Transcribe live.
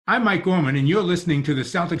I'm Mike Gorman, and you're listening to the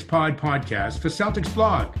Celtics Pod podcast for Celtics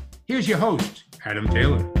Blog. Here's your host, Adam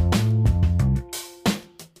Taylor.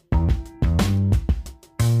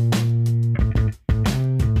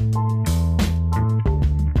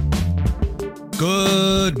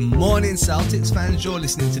 Good morning, Celtics fans. You're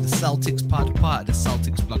listening to the Celtics Pod, part of the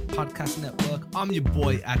Celtics Blog Podcast Network. I'm your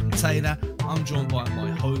boy, Adam Taylor. I'm joined by my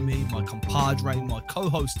homie, my compadre, my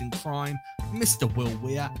co-host in crime, Mr. Will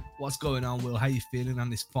Weir. What's going on, Will? How you feeling on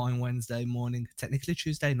this fine Wednesday morning? Technically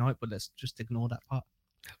Tuesday night, but let's just ignore that part.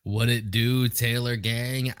 What it do, Taylor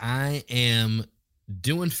gang? I am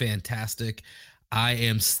doing fantastic. I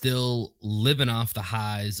am still living off the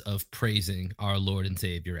highs of praising our Lord and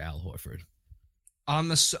Savior, Al Horford.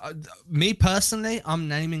 Me personally, I'm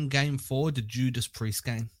naming Game 4 the Judas Priest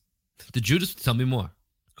game. The Judas? Tell me more.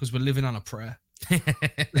 Because we're living on a prayer. Isn't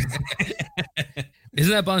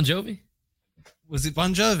that Bon Jovi? Was it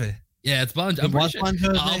Bon Jovi? Yeah, it's Bon Jovi. Bon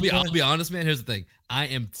Jovi. I'll be honest, man. Here's the thing. I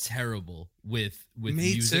am terrible with me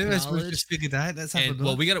music too. knowledge. As we just figured out. Let's have a look.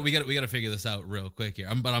 Well, we gotta figure this out real quick here.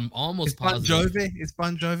 But I'm almost positive. positive. It's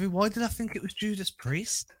Bon Jovi. Why did I think it was Judas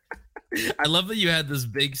Priest? I love that you had this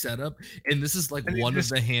big setup, and this is like one of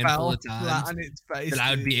the handful of times that I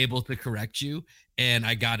would be able to correct you, and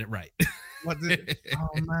I got it right. Oh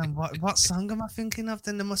man, what song am I thinking of?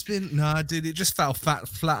 Then there must be no, dude. It just fell flat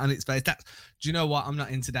on its face. Do you know what? I'm not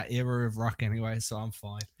into that era of rock anyway, so I'm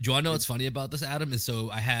fine. Do you want to know what's funny about this, Adam? Is so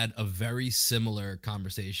I had a very similar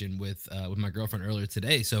conversation with my girlfriend earlier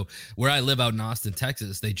today. So where I live out in Austin,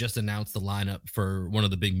 Texas, they just announced the lineup for one of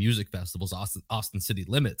the big music festivals, Austin City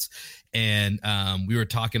Limits, and we were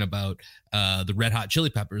talking about the Red Hot Chili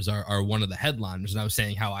Peppers are one of the headliners, and I was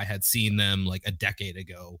saying how I had seen them like a decade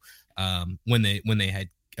ago. When they had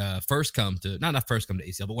first come to not first come to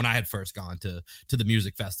ACL, but when I had first gone to the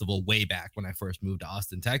music festival way back when I first moved to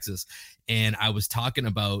Austin, Texas, and I was talking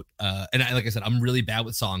about and like I said, I'm really bad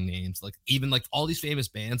with song names. Like even like all these famous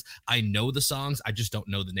bands, I know the songs, I just don't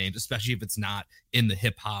know the names, especially if it's not in the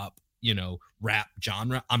hip hop, rap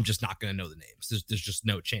genre. I'm just not going to know the names. There's just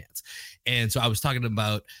no chance. And so I was talking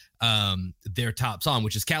about their top song,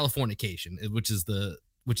 which is Californication, which is the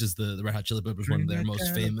Red Hot Chili Peppers, one of their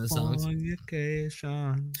most famous songs.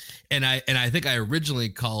 And I think I originally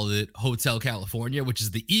called it Hotel California, which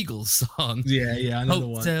is the Eagles song. Yeah, I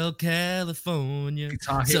know Hotel California.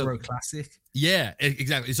 Guitar Hero classic. Yeah,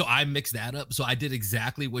 exactly. So I mixed that up. So I did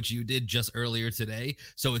exactly what you did just earlier today.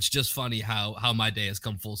 So it's just funny how my day has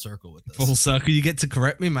come full circle with this. Full circle. You get to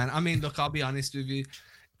correct me, man. I mean, look, I'll be honest with you.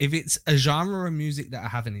 If it's a genre of music that I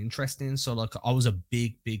have an interest in, so like I was a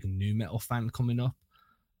big nu metal fan coming up.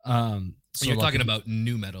 So you're talking about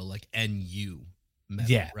nu metal, like NU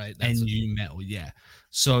metal, yeah, right? That's NU metal, yeah.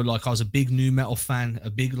 So like I was a big nu metal fan, a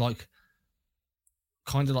big like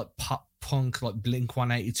kind of like pop punk, like Blink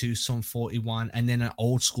 182, Sum 41, and then an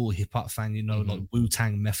old school hip hop fan, like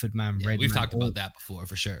Wu-Tang, Method Man, yeah, we've talked about that before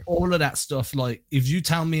for sure. All of that stuff. Like if you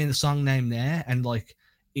tell me a song name there and like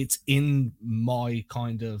it's in my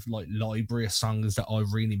kind of like library of songs that I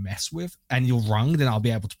really mess with, and you're wrong, then I'll be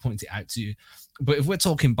able to point it out to you. But if we're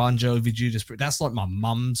talking Bon Jovi, Judas Priest, that's like my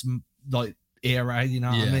mum's like era, you know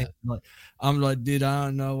what I mean? Like I'm like, dude, I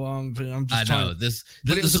don't know. I'm just. I know this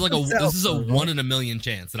is like this is a 1 in a million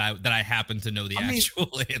chance that I happen to know the actual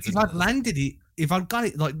answer. If I'd landed it, if I'd got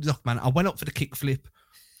it, like look, man, I went up for the kickflip.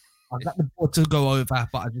 I got the board to go over,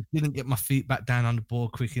 but I just didn't get my feet back down on the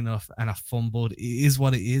board quick enough, and I fumbled. It is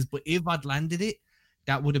what it is. But if I'd landed it,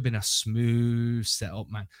 that would have been a smooth setup,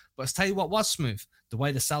 man. But I'll tell you what was smooth. The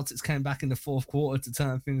way the Celtics came back in the fourth quarter to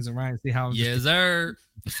turn things around. See how I'm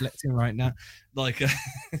reflecting right now. Like,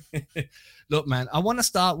 look, man, I want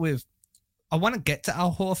to get to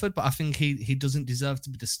Al Horford, but I think he doesn't deserve to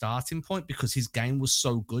be the starting point because his game was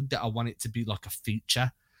so good that I want it to be like a feature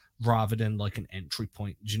rather than like an entry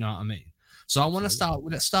point. Do you know what I mean? So I want to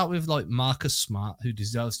let's start with like Marcus Smart, who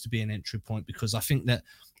deserves to be an entry point because I think that,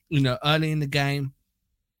 early in the game,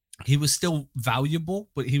 he was still valuable,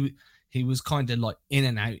 but he was kind of like in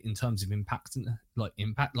and out in terms of impact. Like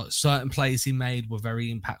certain plays he made were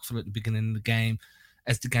very impactful at the beginning of the game.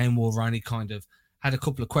 As the game wore on, he kind of had a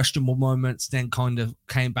couple of questionable moments, then kind of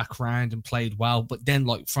came back around and played well. But then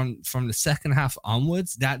like from the second half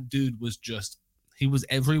onwards, that dude was just, he was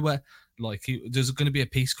everywhere. Like there's going to be a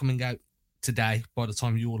piece coming out today by the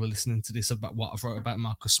time you all are listening to this about what I've wrote about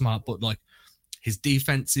Marcus Smart. But like his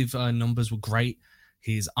defensive numbers were great.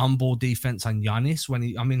 His on-ball defense on Giannis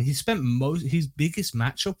he spent his biggest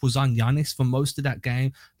matchup was on Giannis for most of that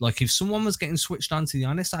game. Like if someone was getting switched on to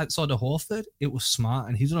Giannis outside of Horford, it was Smart,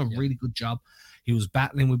 and he's done a really good job. He was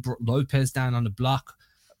battling with Brook Lopez down on the block,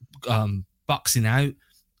 boxing out.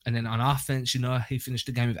 And then on offense, he finished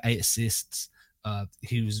the game with 8 assists.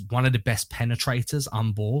 He was one of the best penetrators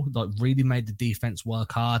on ball, like really made the defense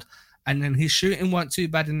work hard. And then his shooting weren't too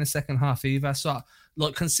bad in the second half either. So,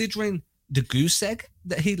 like, considering the goose egg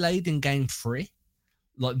that he laid in game 3,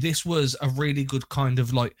 like, this was a really good kind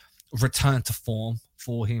of like return to form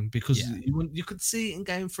for him, because you could see in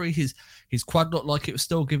game 3 his quad looked like it was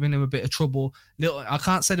still giving him a bit of trouble. I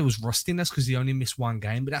can't say there was rustiness because he only missed 1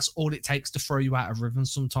 game, but that's all it takes to throw you out of rhythm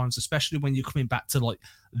sometimes, especially when you're coming back to like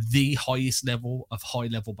the highest level of high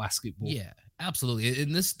level basketball. Yeah, absolutely.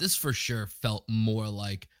 And this for sure felt more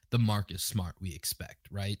like the Marcus Smart we expect,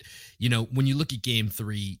 right? When you look at game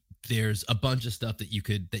 3, there's a bunch of stuff that you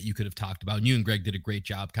could have talked about. And you and Greg did a great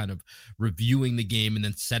job kind of reviewing the game and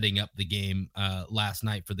then setting up the game last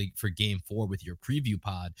night for game 4 with your preview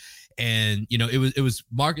pod. And it was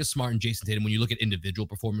Marcus Smart and Jason Tatum. When you look at individual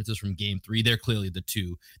performances from game 3, they're clearly the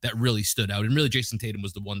two that really stood out. And really Jason Tatum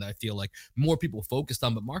was the one that I feel like more people focused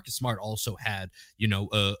on, but Marcus Smart also had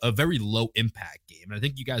a very low impact game. And I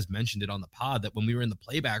think you guys mentioned it on the pod that when we were in the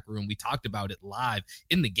playback room, we talked about it live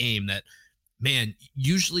in the game that, man,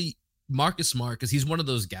 usually Marcus Smart, because he's one of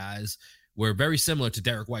those guys where, very similar to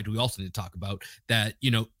Derek White, who we also need to talk about, that,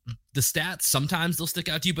 the stats, sometimes they'll stick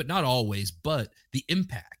out to you, but not always. But the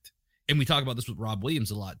impact, and we talk about this with Rob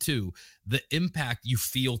Williams a lot too, the impact you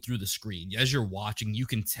feel through the screen. As you're watching, you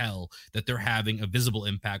can tell that they're having a visible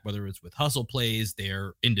impact, whether it's with hustle plays,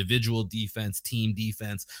 their individual defense, team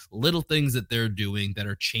defense, little things that they're doing that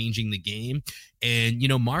are changing the game. And,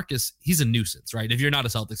 Marcus, he's a nuisance, right? If you're not a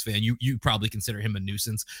Celtics fan, you probably consider him a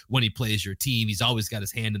nuisance when he plays your team. He's always got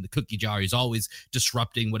his hand in the cookie jar. He's always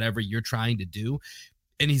disrupting whatever you're trying to do.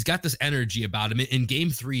 And he's got this energy about him. In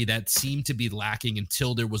game 3, that seemed to be lacking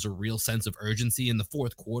until there was a real sense of urgency. In the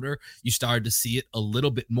fourth quarter, you started to see it a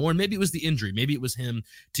little bit more. And maybe it was the injury. Maybe it was him,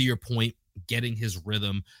 to your point, getting his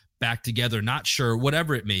rhythm back together. Not sure,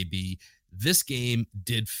 whatever it may be. This game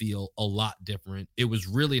did feel a lot different. It was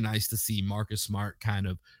really nice to see Marcus Smart kind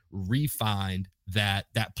of refine that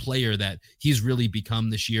player that he's really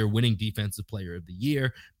become this year, winning Defensive Player of the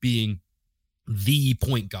Year, being the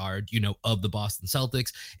point guard, of the Boston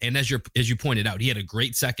Celtics. And as you pointed out, he had a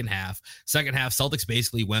great second half. Celtics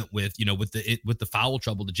basically went with the foul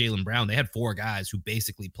trouble to Jaylen Brown. They had 4 guys who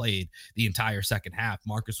basically played the entire second half.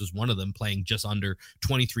 Marcus was one of them, playing just under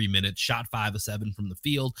 23 minutes, shot 5 of 7 from the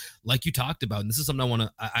field. Like you talked about, and this is something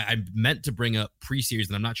I meant to bring up pre-series,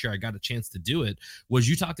 and I'm not sure I got a chance to do it, was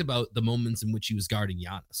you talked about the moments in which he was guarding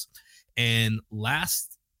Giannis. And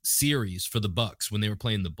last series for the Bucks, when they were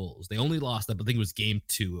playing the Bulls, they only lost, I think it was game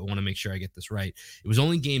 2. I want to make sure I get this right. It was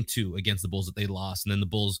only game 2 against the Bulls that they lost. And then the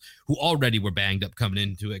Bulls, who already were banged up coming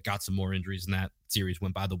into it, got some more injuries, and that series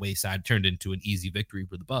went by the wayside, turned into an easy victory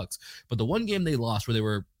for the Bucks. But the one game they lost where they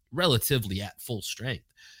were relatively at full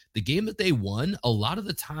strength, the game that they won, a lot of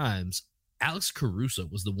the times Alex Caruso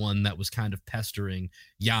was the one that was kind of pestering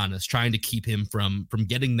Giannis, trying to keep him from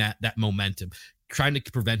getting that momentum, trying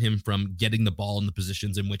to prevent him from getting the ball in the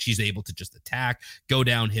positions in which he's able to just attack, go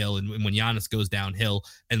downhill. And when Giannis goes downhill,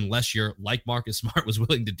 unless you're like Marcus Smart was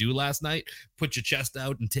willing to do last night, put your chest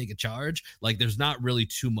out and take a charge, like there's not really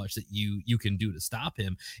too much that you can do to stop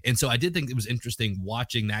him. And so I did think it was interesting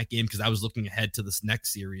watching that game, because I was looking ahead to this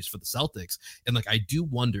next series for the Celtics. And like, I do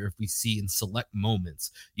wonder if we see in select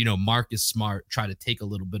moments, Marcus Smart try to take a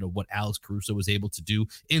little bit of what Alex Caruso was able to do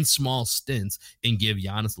in small stints and give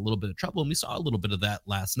Giannis a little bit of trouble. And we saw a little bit of that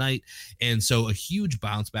last night. And so a huge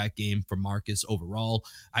bounce back game for Marcus overall.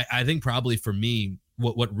 I think probably for me,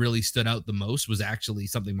 what really stood out the most was actually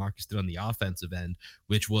something Marcus did on the offensive end,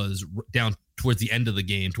 which was down towards the end of the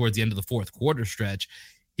game, towards the end of the fourth quarter stretch.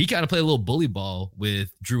 He kind of played a little bully ball with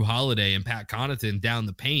Drew Holiday and Pat Connaughton down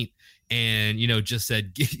the paint, and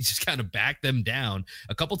just kind of backed them down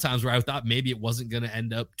a couple times where I thought maybe it wasn't going to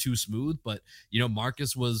end up too smooth. But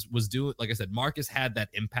Marcus was doing, like I said, Marcus had that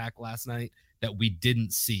impact last night that we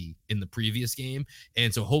didn't see in the previous game.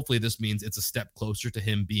 And so hopefully this means it's a step closer to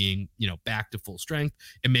him being, back to full strength.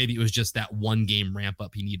 And maybe it was just that one game ramp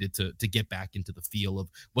up he needed to get back into the feel of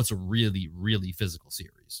what's a really, really physical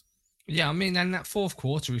series. Yeah, I mean, in that fourth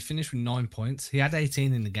quarter, he finished with 9 points. He had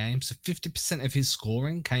 18 in the game. So 50% of his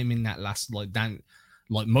scoring came in that last,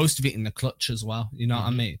 most of it in the clutch as well. You know what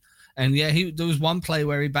I mean? And yeah, there was one play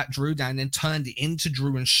where he backed Drew down, then turned it into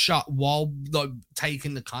Drew and shot while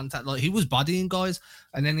taking the contact. Like, he was bodying guys.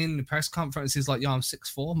 And then in the press conference, he's like, "Yeah, I'm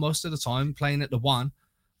 6'4". Most of the time playing at the 1,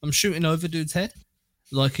 I'm shooting over dude's head.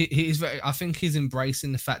 Like, he's very, I think he's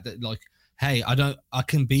embracing the fact that, like, hey, I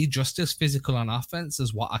can be just as physical on offense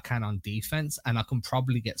as what I can on defense, and I can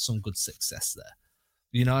probably get some good success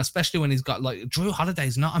there. Especially when he's got, like, Drew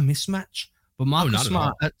Holiday's not a mismatch. But Marcus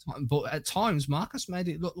Smart, at times, Marcus made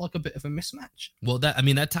it look like a bit of a mismatch. Well,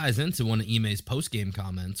 that ties into one of Ime's post-game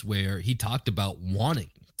comments where he talked about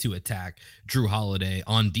wanting to attack Jrue Holiday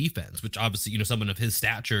on defense, which obviously, someone of his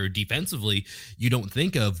stature defensively, you don't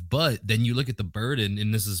think of. But then you look at the burden,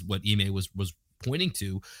 and this is what Ime was pointing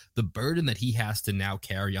to, the burden that he has to now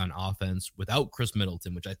carry on offense without Chris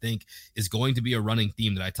Middleton, which I think is going to be a running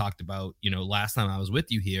theme that I talked about, last time I was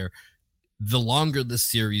with you here. The longer this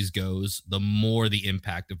series goes, the more the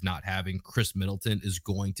impact of not having Chris Middleton is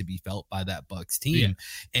going to be felt by that Bucks team.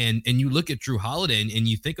 Yeah. And you look at Jrue Holiday and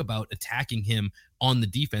you think about attacking him on the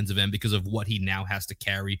defensive end because of what he now has to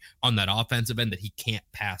carry on that offensive end that he can't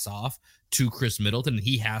pass off to Chris Middleton. And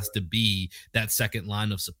he has to be that second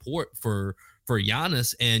line of support for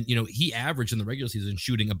Giannis. And, he averaged in the regular season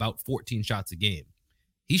shooting about 14 shots a game.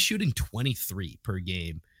 He's shooting 23 per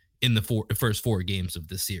game in the first 4 games of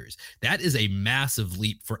this series. That is a massive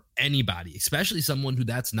leap for anybody, especially someone who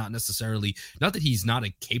that's not necessarily, not that he's not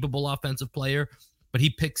a capable offensive player, but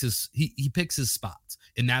he picks his spots.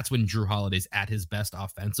 And that's when Jrue Holiday's at his best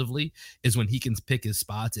offensively, is when he can pick his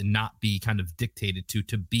spots and not be kind of dictated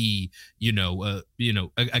to be,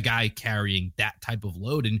 a guy carrying that type of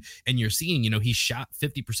load. And you're seeing, he shot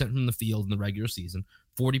 50% from the field in the regular season,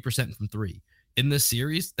 40% from 3. In this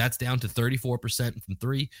series, that's down to 34% from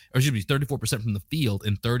 3, or excuse me, 34% from the field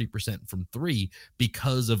and 30% from 3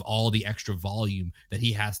 because of all the extra volume that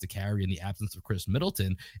he has to carry in the absence of Chris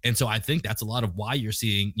Middleton. And so I think that's a lot of why you're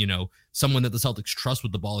seeing, someone that the Celtics trust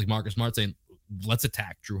with the ball, like Marcus Smart, saying, let's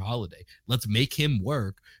attack Jrue Holiday. Let's make him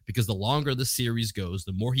work, because the longer the series goes,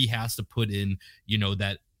 the more he has to put in,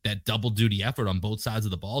 that double duty effort on both sides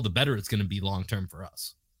of the ball, the better it's going to be long-term for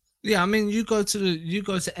us. Yeah, I mean, you go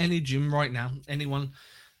to any gym right now, anyone,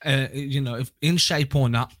 if in shape or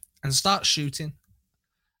not, and start shooting.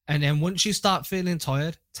 And then once you start feeling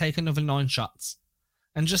tired, take another 9 shots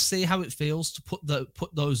and just see how it feels to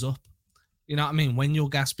put those up. You know what I mean? When you're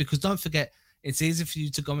gassed, because don't forget, it's easy for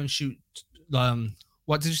you to go and shoot,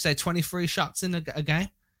 what did you say, 23 shots in a game?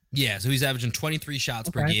 Yeah, so he's averaging 23 shots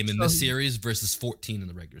per game in this series versus 14 in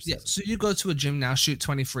the regular season. Yeah, so you go to a gym now, shoot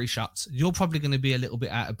 23 shots. You're probably going to be a little bit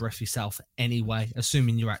out of breath yourself anyway,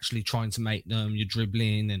 assuming you're actually trying to make them, you're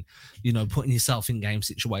dribbling and, putting yourself in game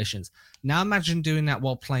situations. Now imagine doing that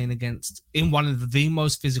while playing in one of the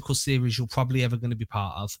most physical series you're probably ever going to be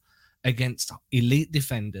part of, against elite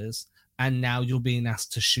defenders. And now you're being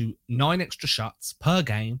asked to shoot 9 extra shots per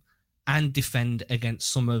game and defend against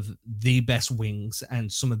some of the best wings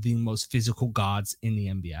and some of the most physical guards in the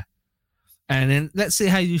NBA. And then let's see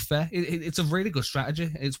how you fare. It's a really good strategy.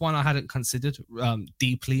 It's one I hadn't considered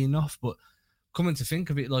deeply enough, but coming to think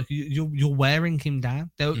of it, like you're wearing him down.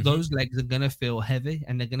 Those legs are going to feel heavy,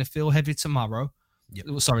 and they're going to feel heavy tomorrow.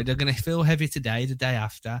 Yep. Sorry, they're going to feel heavy today, the day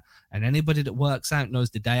after. And anybody that works out knows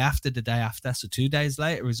the day after. So 2 days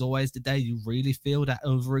later is always the day you really feel that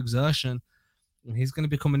overexertion. And he's going to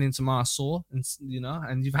be coming into Marseille, and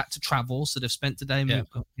and you've had to travel, so they've spent today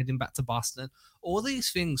heading back to Boston. All these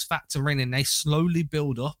things factor in, and they slowly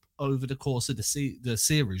build up over the course of the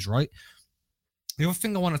series, right? The other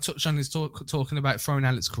thing I want to touch on is talking about throwing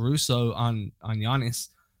Alex Caruso on Giannis.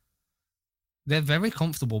 They're very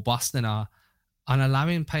comfortable, Boston are, on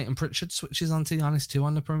allowing Peyton Pritchard switches onto Giannis too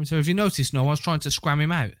on the perimeter. Have you noticed? No one's trying to scram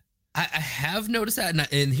him out. I have noticed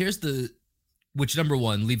that, and here's which number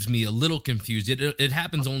one leaves me a little confused. It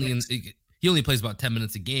happens only he only plays about 10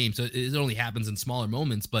 minutes a game, so it only happens in smaller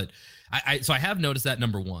moments. But I have noticed that,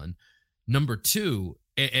 number one. Number two,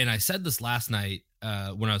 and I said this last night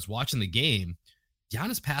when I was watching the game,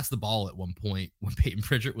 Giannis passed the ball at one point when Peyton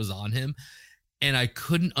Pritchard was on him, and I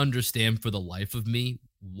couldn't understand for the life of me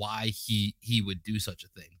why he would do such a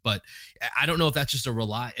thing. But I don't know if that's just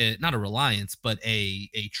not a reliance, but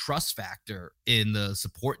a trust factor in the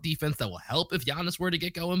support defense that will help if Giannis were to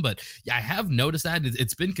get going. But yeah, I have noticed that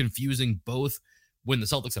it's been confusing, both when the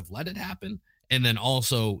Celtics have let it happen and then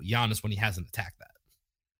also Giannis when he hasn't attacked that.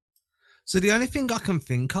 So the only thing I can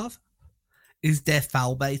think of is they're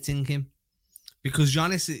foul baiting him, because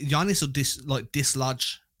Giannis will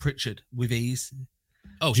dislodge Pritchard with ease.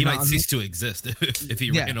 Oh, he might cease to exist if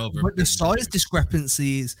he ran over. But the size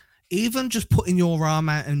discrepancy is, even just putting your arm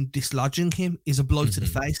out and dislodging him is a blow to the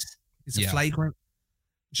face. It's a flagrant.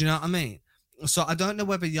 Do you know what I mean? So I don't know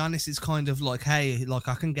whether Giannis is kind of like, hey, like,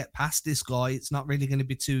 I can get past this guy. It's not really going to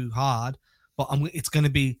be too hard, but it's going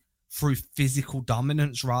to be through physical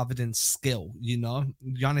dominance rather than skill.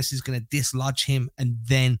 Giannis is going to dislodge him and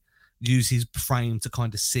then use his frame to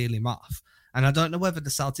kind of seal him off. And I don't know whether the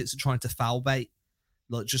Celtics are trying to foul bait,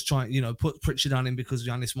 like just trying, put Pritchard on him because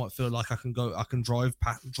Giannis might feel like I can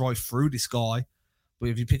drive through this guy, But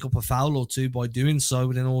if you pick up a foul or two by doing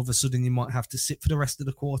so, then all of a sudden you might have to sit for the rest of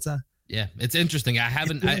the quarter. Yeah, it's interesting.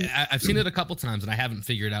 I've seen it a couple times and I haven't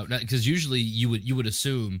figured out, because usually you would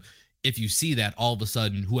assume if you see that, all of a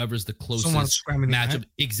sudden whoever's the closest matchup,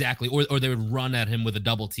 exactly, or they would run at him with a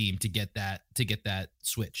double team to get that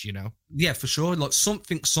switch, you know? Yeah, for sure. Like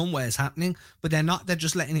something somewhere is happening, but they're not. They're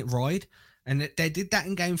just letting it ride. And they did that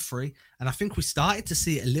in game 3, and I think we started to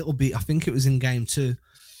see it a little bit. I think it was in game 2.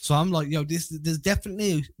 So I'm like, there's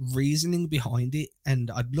definitely reasoning behind it, and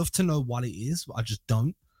I'd love to know what it is, but I just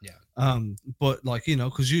don't. Yeah. But like,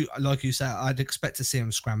 because like you said, I'd expect to see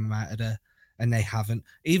him scram him out of there, and they haven't.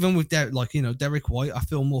 Even with Derek White, I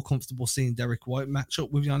feel more comfortable seeing Derek White match up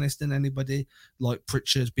with Giannis than anybody like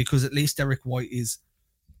Pritchard, because at least Derek White is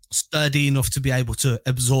sturdy enough to be able to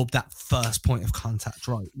absorb that first point of contact,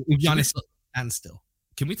 right? With Giannis and still.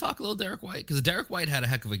 Can we talk a little Derek White? Because Derek White had a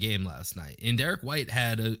heck of a game last night, and Derek White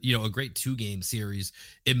had a great 2-game series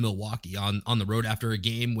in Milwaukee on the road after a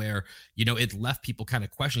game where it left people kind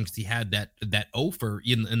of questioning, because he had that offer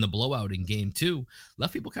in the blowout in game 2,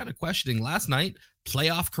 left people kind of questioning. Last night,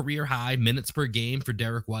 playoff career high minutes per game for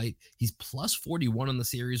Derek White. He's plus 41 on the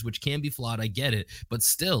series, which can be flawed. I get it. But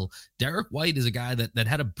still, Derek White is a guy that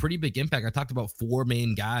had a pretty big impact. I talked about 4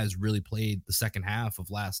 main guys really played the second half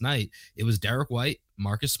of last night. It was Derek White,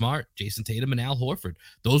 Marcus Smart, Jason Tatum, and Al Horford.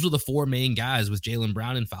 Those were the 4 main guys, with Jaylen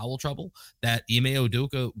Brown in foul trouble, that Ime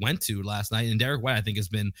Udoka went to last night. And Derek White, I think, has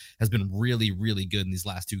been really, really good in these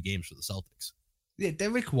last 2 games for the Celtics. Yeah,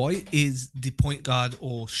 Derek White is the point guard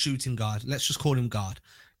or shooting guard. Let's just call him guard.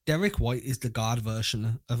 Derek White is the guard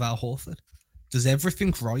version of Al Horford. Does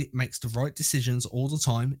everything right, makes the right decisions all the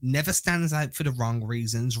time, never stands out for the wrong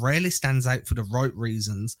reasons, rarely stands out for the right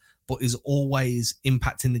reasons, but is always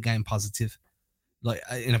impacting the game positive, like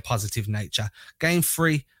in a positive nature. Game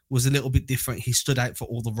 3 was a little bit different. He stood out for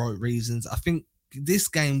all the right reasons. I think this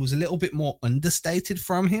game was a little bit more understated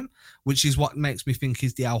from him, which is what makes me think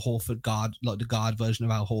he's the Al Horford guard, like the guard version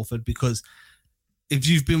of Al Horford, because if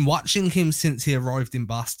you've been watching him since he arrived in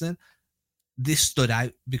Boston, this stood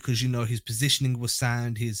out because, his positioning was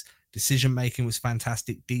sound, his decision-making was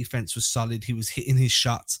fantastic, defense was solid, he was hitting his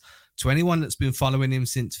shots. To anyone that's been following him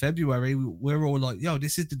since February, we're all like,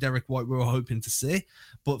 this is the Derek White we were hoping to see.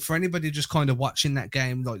 But for anybody just kind of watching that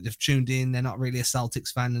game, like they've tuned in, they're not really a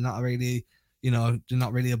Celtics fan, they're not really... they're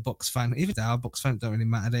not really a Bucks fan. Even if they are a Bucks fan, don't really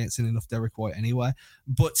matter. They ain't seen enough Derek White anyway.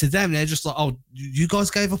 But to them, they're just like, you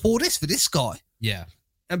guys gave up all this for this guy. Yeah.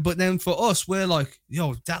 But then for us, we're like,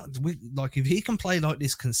 if he can play like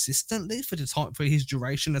this consistently for his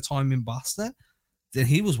duration of time in Boston, then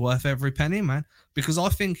he was worth every penny, man. Because I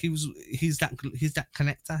think he's that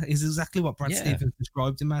connector. He's exactly what Brad Stevens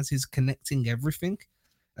described him as. He's connecting everything,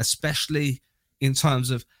 especially in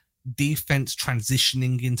terms of defense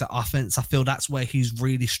transitioning into offense. I feel that's where he's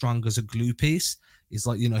really strong as a glue piece. Is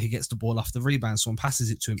like, he gets the ball off the rebound, someone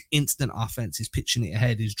passes it to him, instant offense, he's pitching it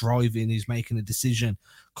ahead, he's driving, he's making a decision,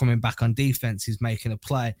 coming back on defense, he's making a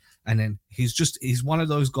play, and then he's one of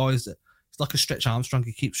those guys that it's like a Stretch Armstrong.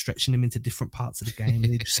 He keeps stretching him into different parts of the game,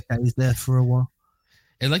 and he just stays there for a while.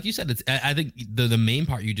 And like you said, I think the main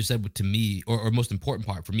part you just said to me, or most important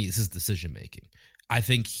part for me, is his decision making. I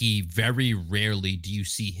think he very rarely do you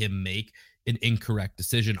see him make an incorrect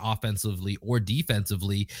decision offensively or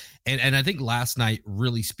defensively. And I think last night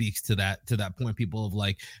really speaks to that point. People of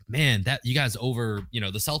like, man, that you guys the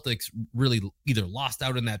Celtics really either lost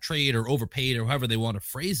out in that trade or overpaid or however they want to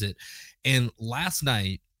phrase it. And last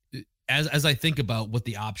night, as I think about what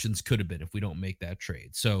the options could have been if we don't make that trade.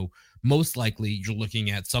 So most likely you're looking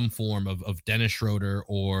at some form of Dennis Schroeder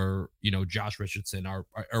or, Josh Richardson or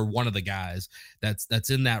one of the guys that's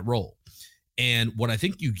in that role. And what I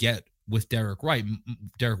think you get with Derek White,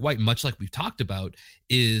 much like we've talked about,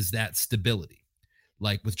 is that stability.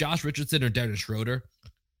 Like with Josh Richardson or Dennis Schroeder,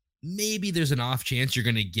 maybe there's an off chance you're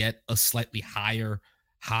going to get a slightly higher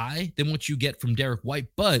high than what you get from Derek White.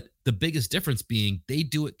 But the biggest difference being they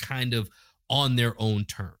do it kind of on their own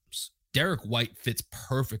terms. Derek White fits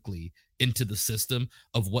perfectly into the system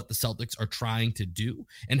of what the Celtics are trying to do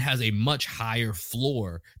and has a much higher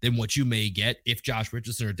floor than what you may get if Josh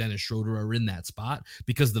Richardson or Dennis Schroeder are in that spot,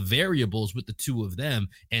 because the variables with the two of them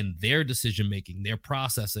and their decision-making, their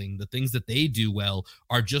processing, the things that they do well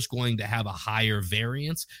are just going to have a higher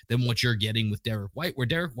variance than what you're getting with Derek White, where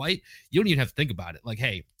Derek White, you don't even have to think about it. Like,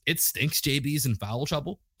 hey, it stinks JB's in foul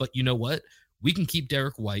trouble, but you know what? We can keep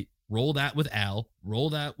Derek White, roll that with Al, roll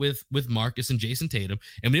that with Marcus and Jason Tatum,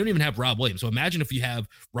 and we don't even have Rob Williams. So imagine if you have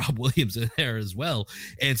Rob Williams in there as well.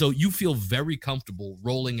 And so you feel very comfortable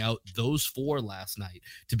rolling out those 4 last night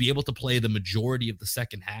to be able to play the majority of the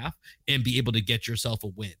second half and be able to get yourself a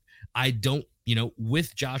win. I don't,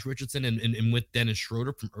 with Josh Richardson and with Dennis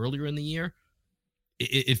Schroeder from earlier in the year,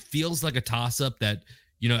 it feels like a toss-up that,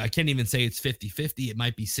 I can't even say it's 50-50. It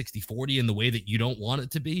might be 60-40 in the way that you don't want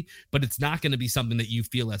it to be, but it's not going to be something that you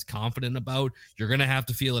feel as confident about. You're going to have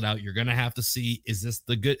to feel it out. You're going to have to see, is this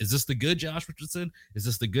the good Josh Richardson? Is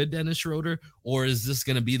this the good Dennis Schroeder? Or is this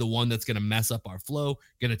going to be the one that's going to mess up our flow,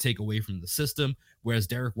 going to take away from the system? Whereas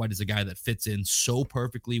Derek White is a guy that fits in so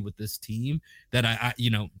perfectly with this team that I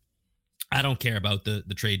don't care about the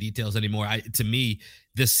trade details anymore. To me,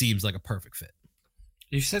 this seems like a perfect fit.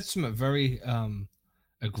 You said something very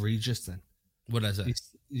egregious then. What did I say?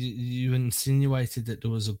 You insinuated that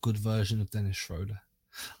there was a good version of Dennis Schroeder.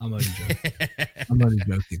 I'm only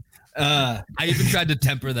joking. I even tried to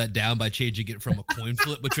temper that down by changing it from a coin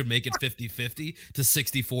flip, which would make it 50-50, to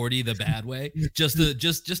 60-40 the bad way, just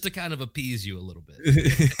to kind of appease you a little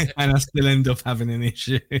bit. And I still end up having an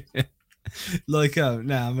issue.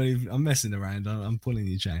 I'm messing around. I'm pulling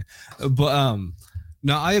your chain. But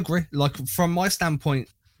no, I agree. Like, from my standpoint,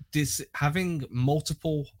 this having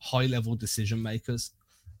multiple high-level decision makers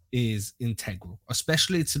is integral,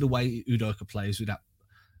 especially to the way Udoka plays with that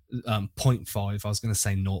 0.5. I was going to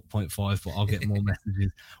say 0.5, but I'll get more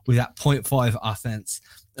messages. With that 0.5 offense,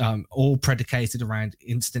 all predicated around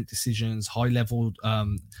instant decisions, high-level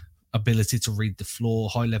ability to read the floor,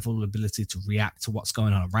 high-level ability to react to what's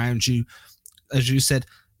going on around you. As you said,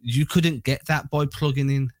 you couldn't get that by plugging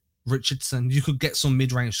in Richardson. You could get some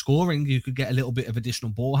mid-range scoring. You could get a little bit of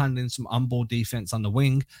additional ball handling, some on-ball defense on the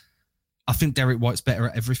wing. I think Derek White's better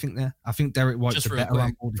at everything there. I think Derek White's a better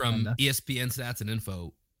on-ball defender. From ESPN stats and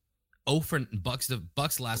info, for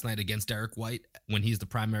Bucks last night against Derek White when he's the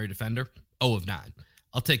primary defender, 0 of 9.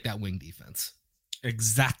 I'll take that wing defense.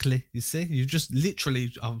 Exactly. You see, you just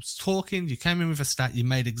literally, I was talking, you came in with a stat, you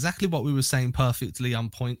made exactly what we were saying perfectly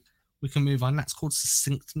on point. We can move on. That's called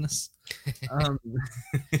succinctness.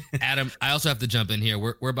 Adam, I also have to jump in here.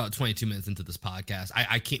 We're about 22 minutes into this podcast.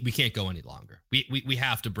 We can't go any longer. We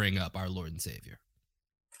have to bring up our Lord and Savior.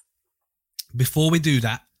 Before we do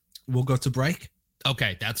that, we'll go to break.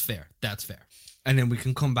 Okay, that's fair. And then we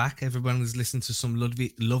can come back. Everyone has listened to some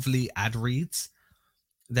lovely ad reads.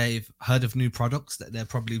 They've heard of new products that they're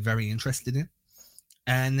probably very interested in.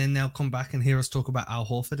 And then they'll come back and hear us talk about Al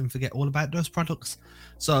Horford and forget all about those products.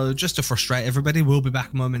 So just to frustrate everybody, we'll be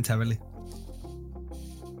back momentarily.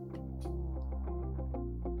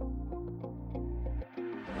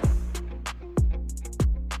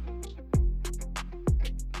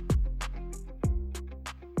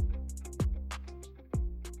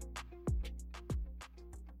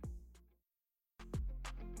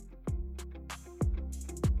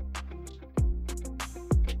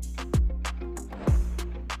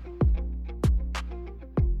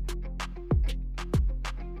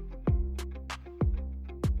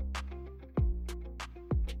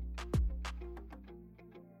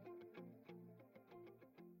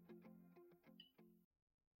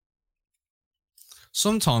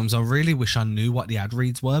 Sometimes I really wish I knew what the ad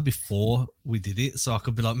reads were before we did it, so I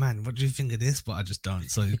could be like, man, what do you think of this? But I just don't.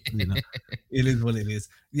 So, it is what it is.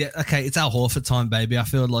 Yeah, okay, it's Al Horford time, baby. I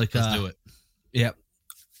feel like... Let's do it. Yeah.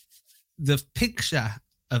 The picture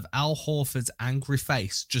of Al Horford's angry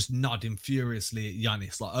face just nodding furiously at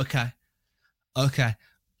Giannis, like, okay,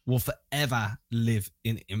 will forever live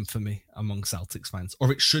in infamy among Celtics fans,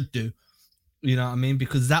 or it should do. You know what I mean?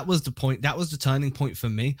 Because that was the point. That was the turning point for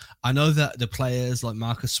me. I know that the players like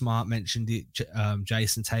Marcus Smart mentioned it,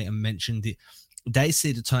 Jason Tatum mentioned it. They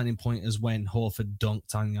see the turning point as when Horford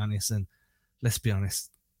dunked on Giannis. And let's be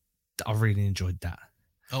honest, I really enjoyed that.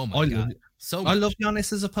 Oh my God. So much. I love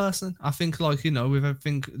Giannis as a person. I think with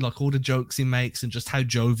everything, like all the jokes he makes and just how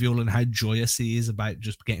jovial and how joyous he is about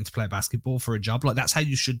just getting to play basketball for a job. Like, that's how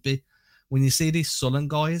you should be. When you see these sullen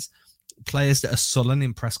guys, players that are sullen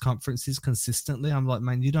in press conferences consistently, I'm like,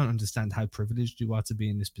 man, you don't understand how privileged you are to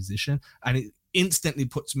be in this position. And it instantly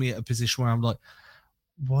puts me at a position where I'm like,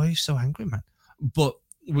 why are you so angry, man? But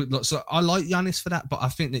so I like Giannis for that, but I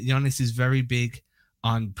think that Giannis is very big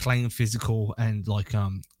on playing physical and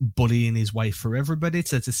bullying his way through everybody.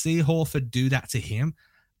 So to see Horford do that to him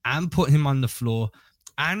and put him on the floor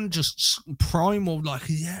and just primal, like,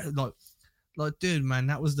 dude, man,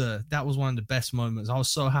 that was one of the best moments. I was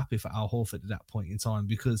so happy for Al Horford at that point in time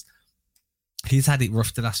because he's had it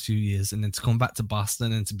rough the last few years, and then to come back to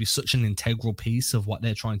Boston and to be such an integral piece of what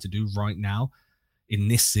they're trying to do right now in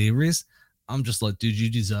this series, I'm just like, dude, you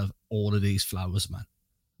deserve all of these flowers, man.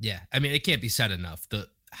 Yeah, I mean, it can't be said enough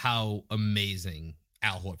how amazing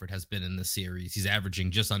Al Horford has been in this series. He's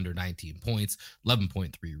averaging just under 19 points,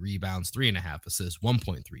 11.3 rebounds, 3.5 assists,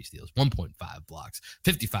 1.3 steals, 1.5 blocks,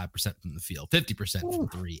 55% from the field, 50% from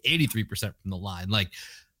three, 83% from the line. Like,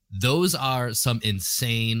 those are some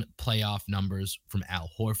insane playoff numbers from Al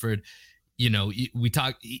Horford. You know,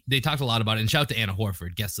 they talked a lot about it, and shout out to Anna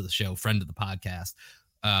Horford, guest of the show, friend of the podcast,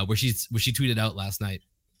 where she tweeted out last night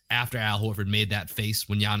after Al Horford made that face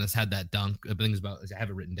when Giannis had that dunk. I have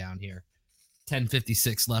it written down here.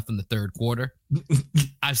 10:56 left in the third quarter.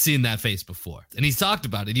 I've seen that face before. And he's talked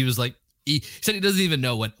about it. He was like, he said he doesn't even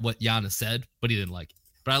know what Giannis said, but he didn't like it.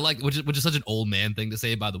 But I like it, which is such an old man thing to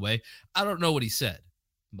say, by the way. I don't know what he said,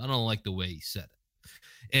 but I don't like the way he said it.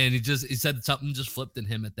 And he said something just flipped in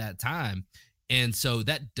him at that time. And so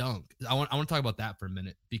that dunk, I want to talk about that for a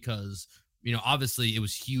minute, because, you know, obviously it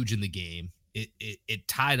was huge in the game. It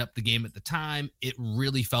tied up the game at the time. It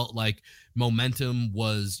really felt like momentum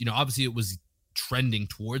was, you know, obviously it was trending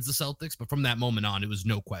towards the Celtics, but from that moment on, it was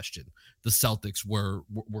no question the Celtics were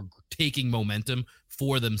taking momentum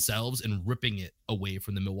for themselves and ripping it away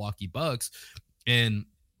from the Milwaukee Bucks. And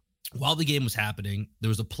while the game was happening, there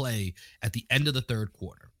was a play at the end of the third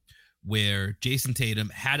quarter where Jason Tatum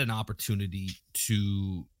had an opportunity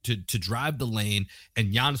to drive the lane,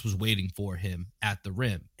 and Giannis was waiting for him at the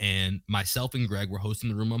rim. And myself and Greg were hosting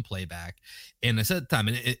the room on playback, and I said at the time,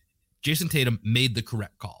 and Jason Tatum made the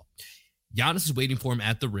correct call. Giannis is waiting for him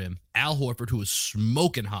at the rim. Al Horford, who was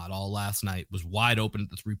smoking hot all last night, was wide open at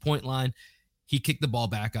the three-point line. He kicked the ball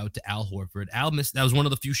back out to Al Horford. Al missed. That was one of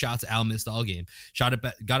the few shots Al missed all game. Got it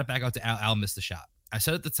back out to Al. Al missed the shot. I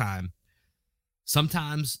said at the time,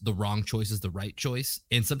 sometimes the wrong choice is the right choice,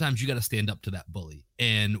 and sometimes you got to stand up to that bully.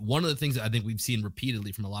 And one of the things that I think we've seen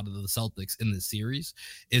repeatedly from a lot of the Celtics in this series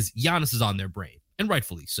is Giannis is on their brain, and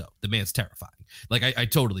rightfully so. The man's terrifying. Like, I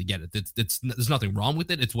totally get it. There's nothing wrong with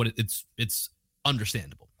it. It's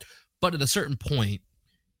understandable. But at a certain point,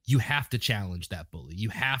 you have to challenge that bully. You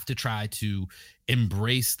have to try to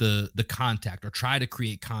embrace the contact, or try to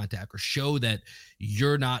create contact, or show that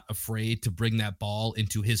you're not afraid to bring that ball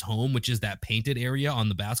into his home, which is that painted area on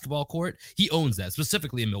the basketball court. He owns that,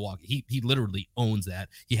 specifically in Milwaukee. He literally owns that.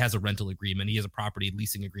 He has a rental agreement. He has a property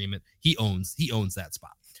leasing agreement. He owns that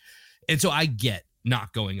spot. And so I get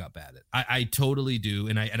not going up at it. I totally do.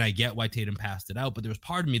 And I get why Tatum passed it out, but there was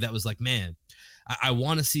part of me that was like, man, I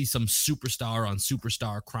want to see some superstar on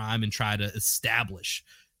superstar crime and try to establish,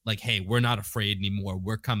 like, hey, we're not afraid anymore.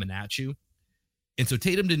 We're coming at you. And so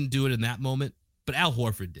Tatum didn't do it in that moment, but Al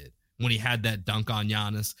Horford did when he had that dunk on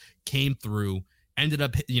Giannis, came through, ended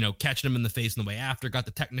up, you know, catching him in the face on the way after, got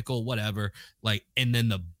the technical, whatever. Like, and then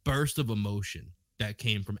the burst of emotion that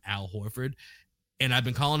came from Al Horford. And I've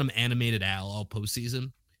been calling him Animated Al all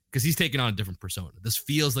postseason, because he's taking on a different persona. This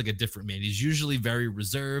feels like a different man. He's usually very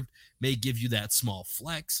reserved, may give you that small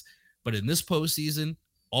flex, but in this postseason,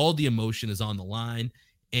 all the emotion is on the line.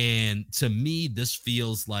 And to me, this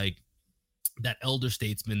feels like that elder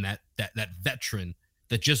statesman, that veteran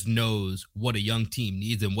that just knows what a young team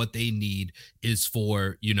needs, and what they need is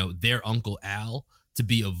for, you know, their Uncle Al to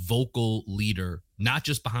be a vocal leader, not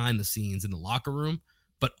just behind the scenes in the locker room,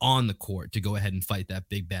 but on the court, to go ahead and fight that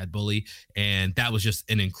big bad bully. And that was just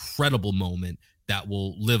an incredible moment that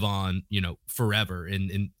will live on, you know, forever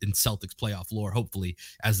in Celtics playoff lore, hopefully,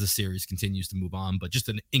 as the series continues to move on. But just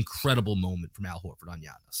an incredible moment from Al Horford on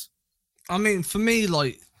Giannis. I mean, for me,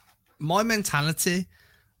 like, my mentality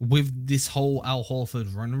with this whole Al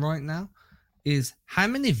Horford run right now is how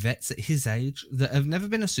many vets at his age that have never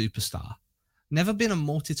been a superstar, never been a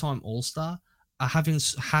multi-time all-star,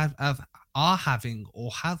 are having or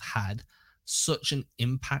have had such an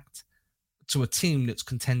impact to a team that's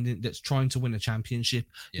contending, that's trying to win a championship.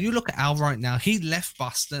 Yeah. You look at Al right now. He left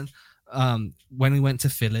Boston when he went to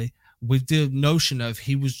Philly with the notion of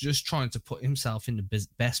he was just trying to put himself in the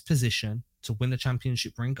best position to win a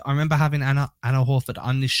championship ring. I remember having Anna Horford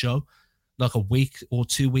on this show like a week or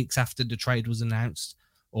 2 weeks after the trade was announced,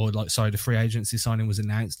 or the free agency signing was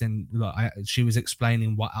announced, and she was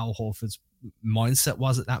explaining what Al Horford's mindset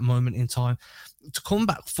was at that moment in time. To come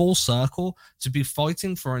back full circle, to be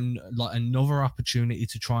fighting for another opportunity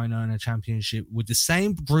to try and earn a championship with the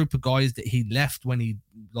same group of guys that he left when he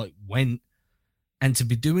went, and to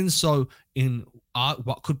be doing so in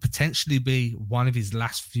what could potentially be one of his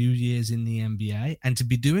last few years in the NBA, and to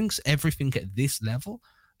be doing everything at this level.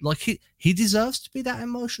 Like, he deserves to be that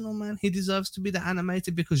emotional, man. He deserves to be that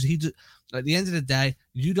animated, because at the end of the day,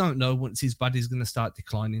 you don't know once his body's going to start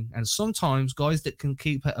declining. And sometimes guys that can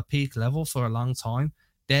keep at a peak level for a long time,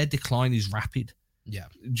 their decline is rapid. Yeah.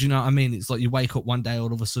 Do you know what I mean? It's like you wake up one day,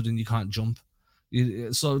 all of a sudden you can't jump.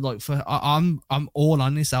 So like I'm all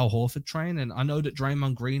on this Al Horford train, and I know that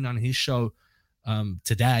Draymond Green on his show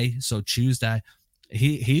today, so Tuesday,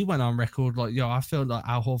 he went on record like, yo, I feel like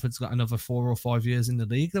Al Horford's got another 4 or 5 years in the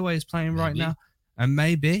league the way he's playing right now, and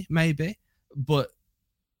maybe, but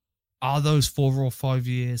are those 4 or 5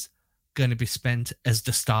 years going to be spent as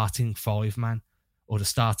the starting 5 man or the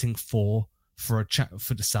starting 4 for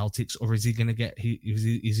the Celtics, or is he going to get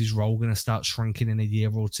is his role going to start shrinking in a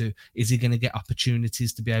year or two? Is he going to get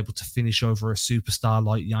opportunities to be able to finish over a superstar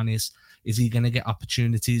like Giannis? Is he going to get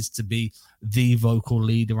opportunities to be the vocal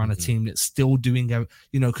leader on a team that's still doing,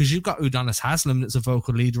 because you've got Udonis Haslem that's a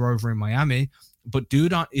vocal leader over in Miami, but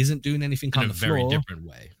dude isn't doing anything on the floor. In a very different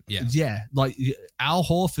way. Yeah. Yeah. Like Al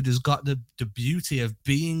Horford has got the beauty of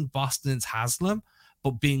being Boston's Haslem,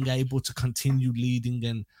 but being able to continue leading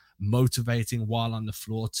and motivating while on the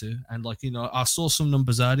floor too. And like, I saw some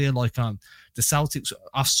numbers earlier, like the Celtics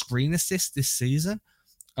off screen assists this season,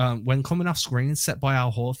 when coming off screen set by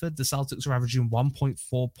Al Horford, the Celtics are averaging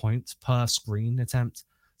 1.4 points per screen attempt.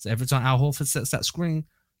 So every time Al Horford sets that screen,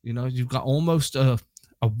 you've got almost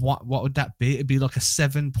what would that be? It'd be like a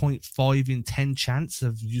 7.5 in 10 chance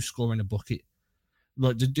of you scoring a bucket.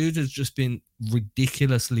 Like the dude has just been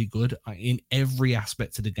ridiculously good in every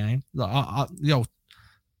aspect of the game. Like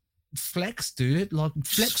flex, dude. Like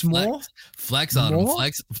flex more. Flex on him.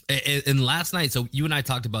 Flex. And last night, so you and I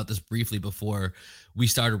talked about this briefly before we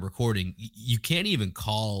started recording. You can't even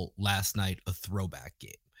call last night a throwback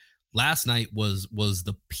game. Last night was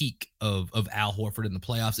the peak of Al Horford in the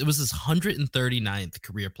playoffs. It was his 139th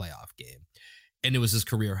career playoff game, and it was his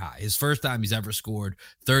career high. His first time he's ever scored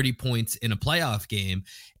 30 points in a playoff game.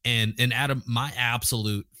 And Adam, my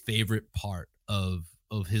absolute favorite part of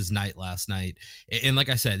his night last night, and like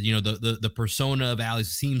I said, the persona of Al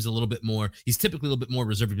seems a little bit more, he's typically a little bit more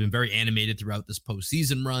reserved. He's been very animated throughout this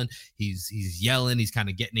postseason run. He's yelling, he's kind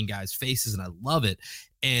of getting in guys' faces, and I love it.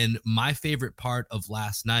 And my favorite part of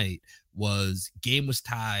last night was game was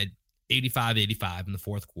tied 85-85 in the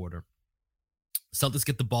fourth quarter. Celtics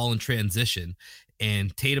get the ball in transition,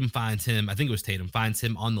 and Tatum finds him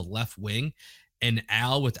on the left wing, and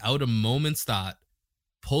Al, without a moment's thought,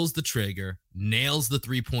 pulls the trigger, nails the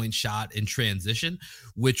 3-point shot in transition,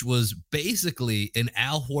 which was basically an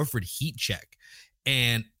Al Horford heat check.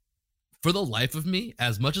 And for the life of me,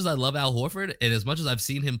 as much as I love Al Horford and as much as I've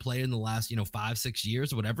seen him play in the last, 5-6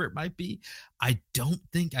 years, whatever it might be, I don't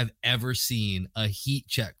think I've ever seen a heat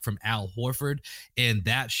check from Al Horford. And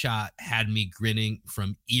that shot had me grinning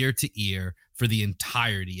from ear to ear for the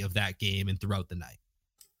entirety of that game and throughout the night.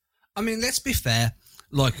 I mean, let's be fair.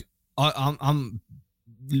 Like, I'm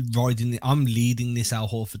leading this Al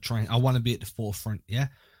Horford train. I want to be at the forefront, yeah.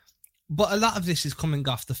 But a lot of this is coming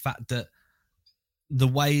off the fact that the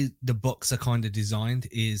way the Bucks are kind of designed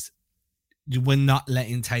is we're not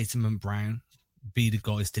letting Tatum and Brown be the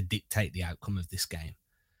guys to dictate the outcome of this game.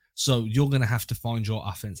 So you're going to have to find your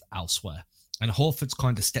offense elsewhere. And Horford's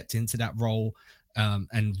kind of stepped into that role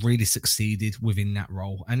and really succeeded within that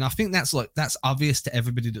role. And I think that's obvious to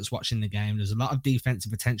everybody that's watching the game. There's a lot of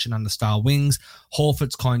defensive attention on the star wings.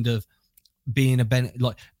 Horford's kind of being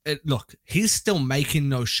look, he's still making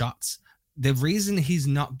those shots. The reason he's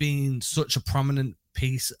not being such a prominent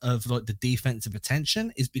piece of like the defensive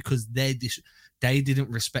attention is because they didn't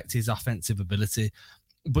respect his offensive ability.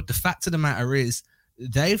 But the fact of the matter is,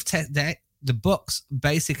 the Bucks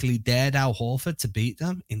basically dared Al Horford to beat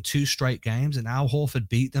them in 2 straight games, and Al Horford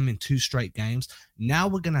beat them in 2 straight games. Now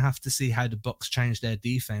we're going to have to see how the Bucks change their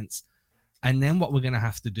defense, and then what we're going to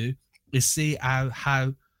have to do is see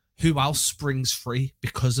who else springs free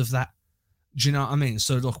because of that. Do you know what I mean?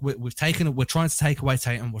 So look, we're trying to take away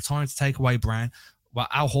Tatum, we're trying to take away Brown. Well,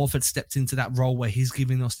 Al Horford stepped into that role where he's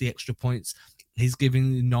giving us the extra points. He's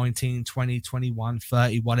giving 19, 20, 21,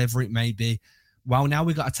 30, whatever it may be. Well, now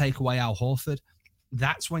we've got to take away Al Horford.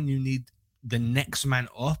 That's when you need the next man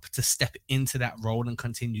up to step into that role and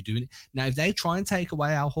continue doing it. Now, if they try and take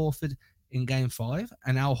away Al Horford in game 5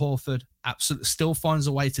 and Al Horford absolutely still finds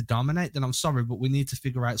a way to dominate, then I'm sorry, but we need to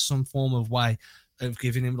figure out some form of way of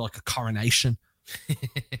giving him like a coronation.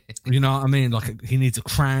 You know what I mean? Like he needs a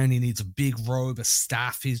crown, he needs a big robe, a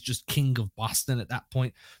staff. He's just king of Boston at that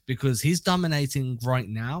point because he's dominating right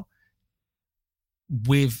now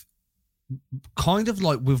with kind of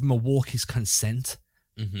like with Milwaukee's consent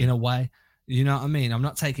in a way. You know what I mean? I'm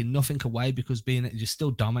not taking nothing away because you're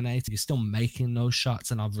still dominating, you're still making those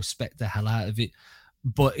shots, and I respect the hell out of it.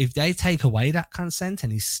 But if they take away that consent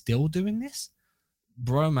and he's still doing this,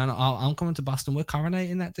 bro, man, I'm coming to Boston. We're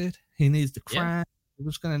coronating that dude. He needs the crown. Yeah. We're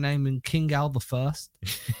just going to name him King Al the First.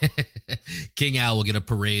 King Al will get a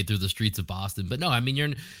parade through the streets of Boston. But no, I mean,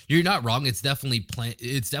 you're not wrong. It's definitely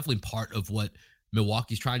part of what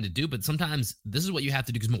Milwaukee's trying to do, but sometimes this is what you have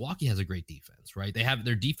to do because Milwaukee has a great defense, right?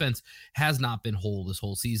 Their defense has not been whole this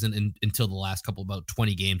whole season until the last couple, about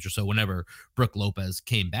 20 games or so, whenever Brook Lopez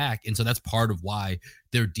came back. And so that's part of why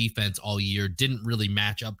their defense all year didn't really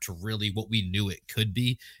match up to really what we knew it could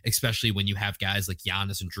be, especially when you have guys like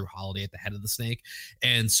Giannis and Drew Holiday at the head of the snake.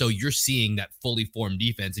 And so you're seeing that fully formed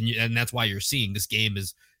defense. And that's why you're seeing this game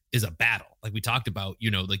is a battle. Like we talked about,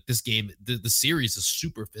 like this game, the series is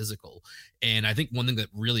super physical. And I think one thing that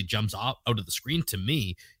really jumps out of the screen to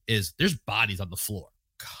me is there's bodies on the floor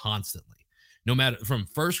constantly. No matter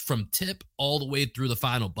from tip all the way through the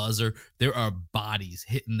final buzzer, there are bodies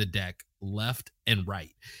hitting the deck left and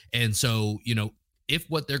right. And so, if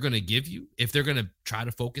what they're going to give you, if they're going to try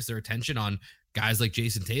to focus their attention on guys like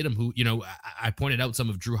Jason Tatum, who, I pointed out some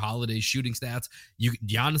of Drew Holiday's shooting stats.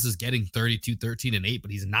 Giannis is getting 32, 13, and 8, but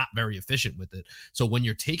he's not very efficient with it. So when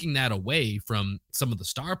you're taking that away from some of the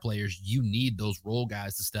star players, you need those role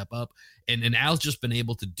guys to step up. And Al's just been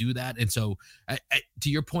able to do that. And so to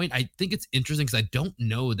your point, I think it's interesting because I don't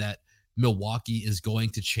know that Milwaukee is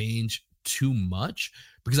going to change too much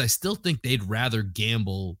because I still think they'd rather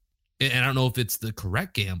gamble. And I don't know if it's the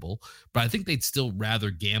correct gamble, but I think they'd still rather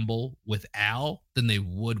gamble with Al than they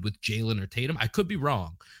would with Jalen or Tatum. I could be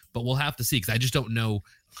wrong, but we'll have to see because I just don't know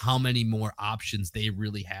how many more options they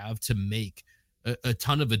really have to make a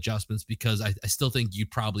ton of adjustments because I still think you'd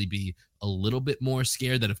probably be a little bit more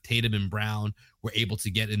scared that if Tatum and Brown were able to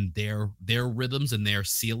get in their rhythms and their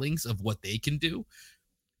ceilings of what they can do,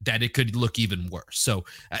 that it could look even worse. So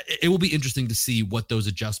it will be interesting to see what those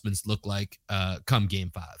adjustments look like come Game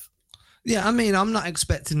 5. Yeah, I mean, I'm not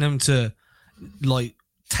expecting them to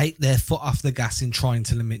take their foot off the gas in trying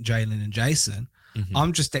to limit Jalen and Jason. Mm-hmm.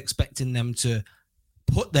 I'm just expecting them to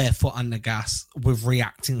put their foot on the gas with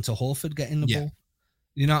reacting to Horford getting the ball.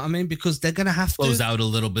 You know what I mean? Because they're going to have to close out a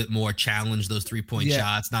little bit more, challenge those 3-point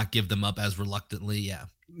shots, not give them up as reluctantly. Yeah.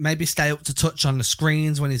 Maybe stay up to touch on the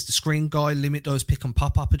screens when he's the screen guy, limit those pick and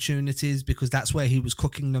pop opportunities because that's where he was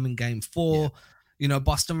cooking them in Game 4. Yeah.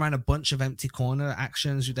 Boston ran a bunch of empty corner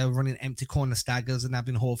actions. They were running empty corner staggers and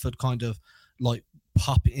having Horford kind of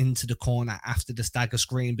pop into the corner after the stagger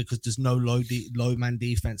screen because there's no low man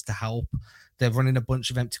defense to help. They're running a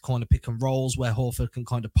bunch of empty corner pick and rolls where Horford can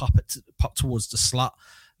kind of pop towards the slot.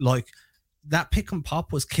 That pick and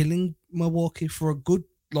pop was killing Milwaukee for a good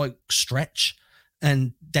stretch.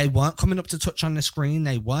 And they weren't coming up to touch on the screen.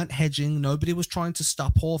 They weren't hedging. Nobody was trying to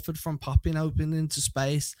stop Horford from popping open into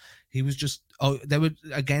space. He was just,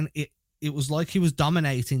 it was like he was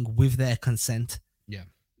dominating with their consent. Yeah.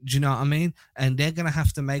 Do you know what I mean? And they're going to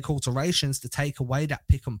have to make alterations to take away that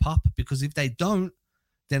pick and pop because if they don't,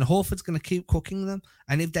 then Horford's going to keep cooking them.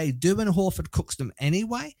 And if they do and Horford cooks them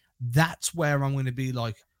anyway, that's where I'm going to be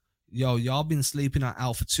like, yo, y'all been sleeping on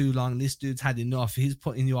Al for too long. This dude's had enough. He's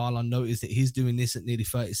putting you all on notice that he's doing this at nearly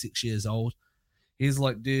 36 years old. He's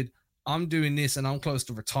like, dude, I'm doing this and I'm close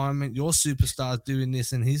to retirement. Your superstar's doing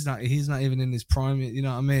this and he's not even in his prime. You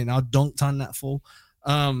know what I mean? I dunked on that fool.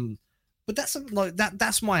 But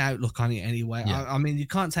that's my outlook on it anyway. Yeah. I mean, you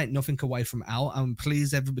can't take nothing away from Al. And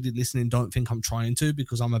please, everybody listening, don't think I'm trying to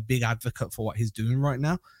because I'm a big advocate for what he's doing right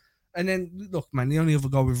now. And then, look, man, the only other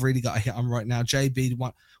guy we've really got to hit on right now, JB,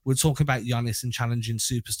 we're talking about Giannis and challenging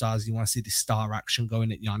superstars. You want to see this star action going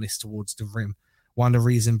at Giannis towards the rim. One of the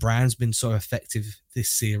reasons Brown's been so effective this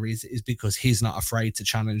series is because he's not afraid to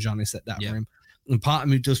challenge Giannis at that rim. And part of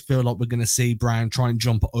me just feel like we're going to see Brown try and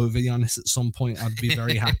jump over Giannis at some point. I'd be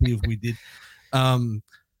very happy if we did.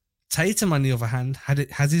 Tatum, on the other hand,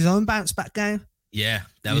 has his own bounce back game. Yeah,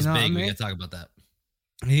 that was big. I mean? We got to talk about that.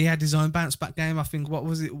 He had his own bounce back game. I think, what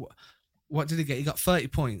was it? What did he get? He got 30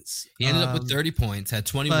 points. He ended up with 30 points, had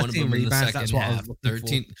 21 of them in the second half.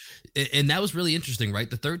 13. And that was really interesting, right?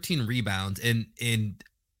 The 13 rebounds. And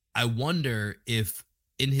I wonder if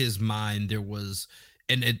in his mind there was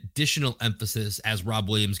an additional emphasis as Rob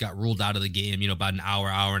Williams got ruled out of the game, about an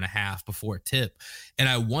hour and a half before tip. And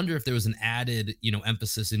I wonder if there was an added,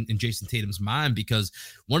 emphasis in Jason Tatum's mind, because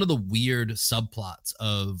one of the weird subplots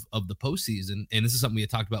of the postseason, and this is something we had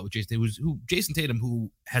talked about with Jason Tatum,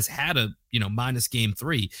 who has had a, minus Game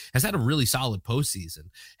 3, has had a really solid postseason,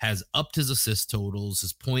 has upped his assist totals,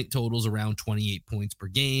 his point totals around 28 points per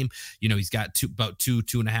game. He's got about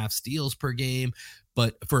 2.5 steals per game.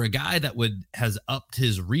 But for a guy that has upped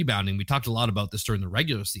his rebounding, we talked a lot about this during the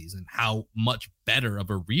regular season, how much better of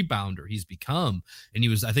a rebounder he's become. And he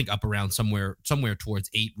was, I think, up around somewhere towards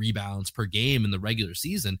 8 rebounds per game in the regular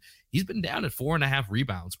season. He's been down at 4.5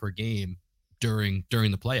 rebounds per game during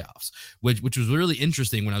the playoffs, which was really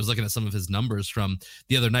interesting when I was looking at some of his numbers from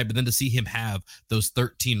the other night. But then to see him have those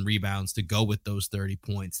 13 rebounds to go with those 30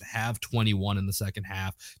 points, to have 21 in the second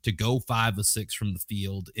half, to go 5 of 6 from the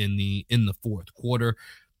field in the fourth quarter,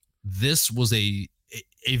 this was a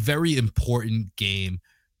very important game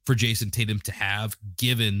for Jason Tatum to have,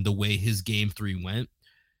 given the way his game 3 went.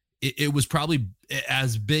 It was probably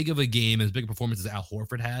as big of a game, as big a performance as Al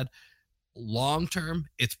Horford had. Long term,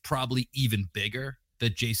 it's probably even bigger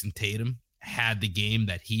that Jason Tatum had the game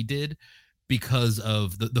that he did, because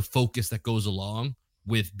of the focus that goes along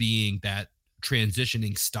with being that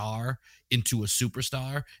transitioning star into a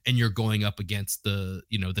superstar, and you're going up against the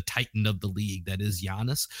titan of the league that is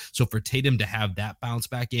Giannis. So for Tatum to have that bounce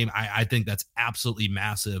back game, I think that's absolutely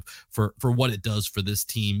massive for what it does for this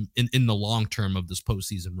team in the long term of this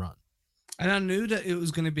postseason run. And I knew that it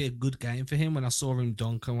was going to be a good game for him when I saw him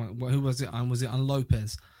dunk. Who was it on? Was it on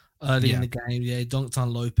Lopez early in the game? Yeah, he dunked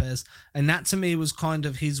on Lopez. And that to me was kind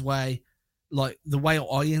of his way. Like, the way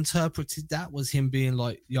I interpreted that was him being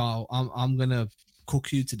like, yo, I'm going to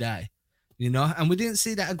cook you today, And we didn't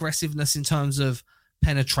see that aggressiveness in terms of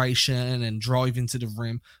penetration and driving to the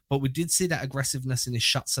rim, but we did see that aggressiveness in his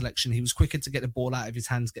shot selection. He was quicker to get the ball out of his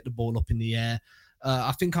hands, get the ball up in the air.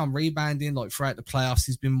 I think on rebounding, like throughout the playoffs,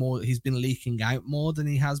 he's been leaking out more than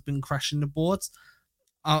he has been crashing the boards.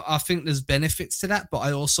 I think there's benefits to that, but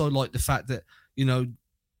I also like the fact that,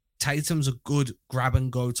 Tatum's a good grab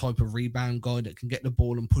and go type of rebound guy that can get the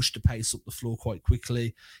ball and push the pace up the floor quite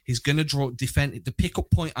quickly. He's going to defend. The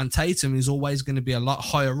pickup point on Tatum is always going to be a lot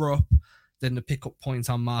higher up than the pickup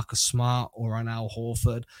point on Marcus Smart or on Al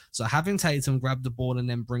Horford. So having Tatum grab the ball and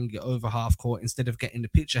then bring it over half court instead of getting the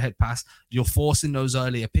pitch ahead pass, you're forcing those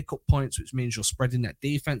earlier pickup points, which means you're spreading that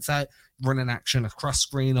defense out, running action across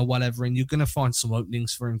screen or whatever, and you're going to find some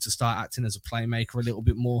openings for him to start acting as a playmaker a little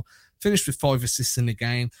bit more. Finished with 5 assists in the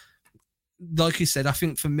game. Like you said, I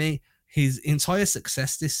think for me, his entire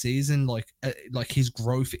success this season, like his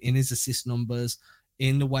growth in his assist numbers,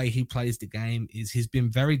 in the way he plays the game, is he's been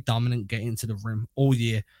very dominant getting to the rim all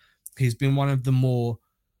year. He's been one of the more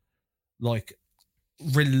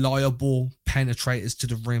reliable penetrators to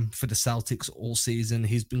the rim for the Celtics all season.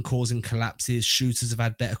 He's been causing collapses. Shooters have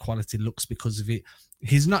had better quality looks because of it.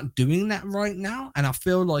 He's not doing that right now. And I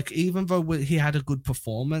feel like even though he had a good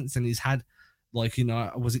performance and he's had,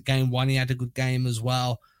 was it game 1? He had a good game as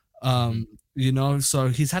well. So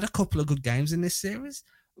he's had a couple of good games in this series,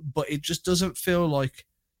 but it just doesn't feel like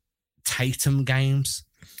Tatum games,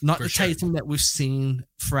 not for the sure. Tatum that we've seen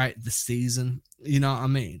throughout the season. You know what I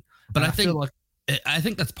mean? But I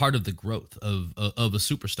think that's part of the growth of a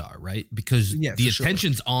superstar, right? Because the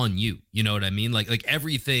attention's on you. You know what I mean? Like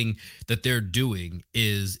everything that they're doing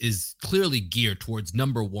is clearly geared towards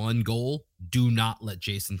number one goal. Do not let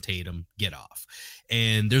Jason Tatum get off.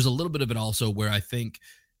 And there's a little bit of it also where I think,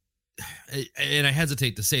 and I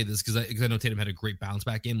hesitate to say this because I know Tatum had a great bounce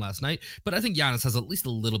back game last night, but I think Giannis has at least a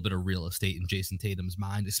little bit of real estate in Jason Tatum's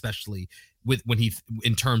mind, especially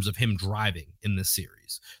in terms of him driving in this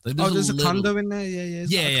series. Like, there's a condo in there.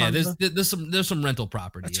 Yeah. There's some rental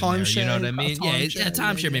property. A timeshare. You know what I mean?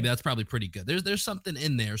 Timeshare. Maybe that's probably pretty good. There's something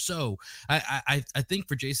in there. So I think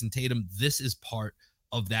for Jason Tatum, this is part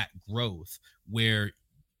of that growth where,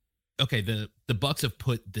 okay, the Bucks have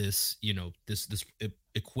put this, this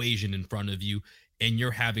equation in front of you and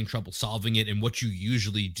you're having trouble solving it, and what you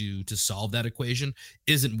usually do to solve that equation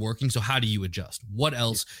isn't working. So how do you adjust? What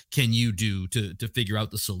else can you do to figure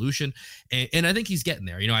out the solution? And I think he's getting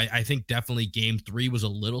there. I think definitely game 3 was a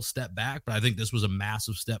little step back, but I think this was a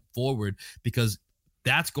massive step forward, because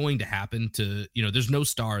that's going to happen to, there's no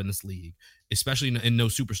star in this league, especially and no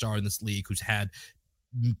superstar in this league who's had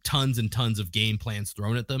tons and tons of game plans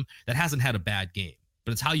thrown at them that hasn't had a bad game,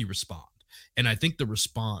 but it's how you respond. And I think the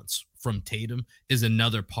response from Tatum is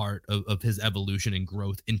another part of his evolution and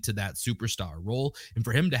growth into that superstar role. And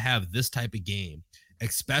for him to have this type of game,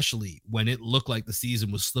 especially when it looked like the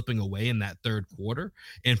season was slipping away in that third quarter,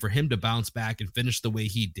 and for him to bounce back and finish the way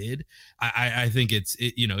he did, I think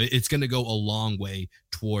it's going to go a long way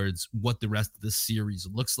towards what the rest of this series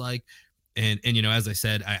looks like. And as I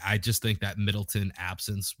said, I just think that Middleton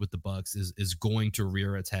absence with the Bucks is going to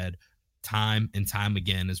rear its head time and time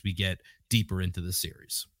again as we get deeper into the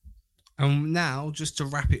series. And now, just to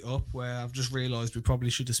wrap it up, where I've just realized we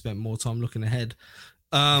probably should have spent more time looking ahead.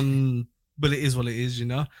 But it is what it is,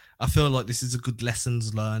 I feel like this is a good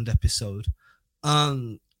lessons learned episode.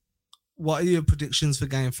 What are your predictions for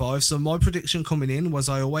game 5? So my prediction coming in was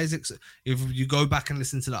if you go back and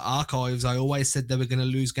listen to the archives, I always said they were going to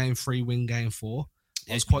lose game 3, win game 4.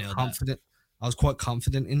 I was quite confident. I was quite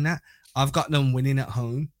confident in that. I've got them winning at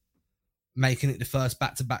home. making it the first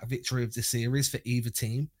back-to-back victory of the series for either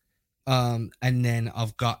team. And then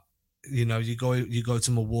I've got, you go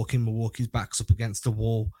to Milwaukee. Milwaukee's backs up against the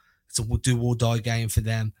wall. It's a do or die game for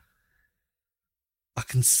them. I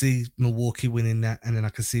can see Milwaukee winning that, and then I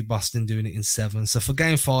can see Boston doing it in 7. So for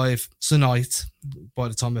game 5 tonight, by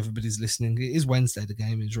the time everybody's listening, it is Wednesday. The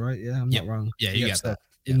game is, right? Yeah, I'm not wrong. Yeah, you got that.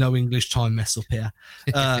 Yeah. No English time mess up here.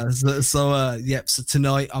 So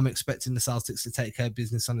tonight I'm expecting the Celtics to take care of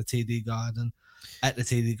business on the TD Garden, at the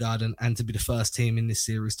TD Garden, and to be the first team in this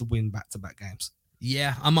series to win back-to-back games.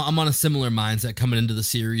 Yeah, I'm on a similar mindset coming into the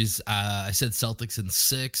series. I said Celtics in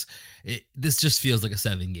 6. This just feels like a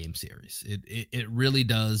 7-game series. It really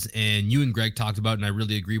does. And you and Greg talked about, and I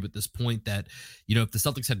really agree with this point, that, if the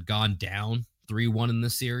Celtics had gone down 3-1 in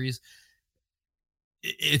this series,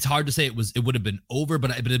 it's hard to say it would have been over,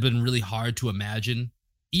 but it would have been really hard to imagine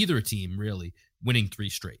either team really winning 3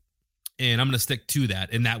 straight. And I'm going to stick to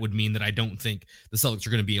that. And that would mean that I don't think the Celtics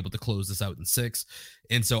are going to be able to close this out in 6.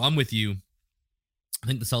 And so I'm with you. I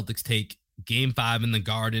think the Celtics take game 5 in the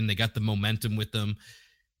Garden. They got the momentum with them.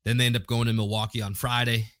 Then they end up going to Milwaukee on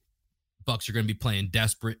Friday. Bucks are going to be playing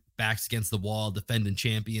desperate, backs against the wall, defending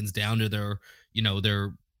champions, down to their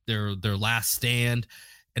last stand.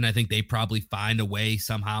 And I think they probably find a way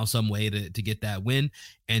somehow, some way to get that win.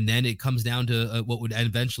 And then it comes down to what would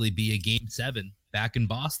eventually be a game 7 back in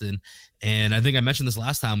Boston. And I think I mentioned this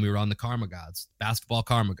last time we were on the Karma Gods, basketball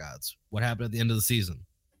Karma Gods. What happened at the end of the season?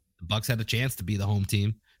 The Bucks had a chance to be the home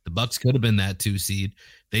team. The Bucks could have been that 2 seed.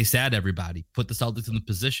 They sat everybody, put the Celtics in the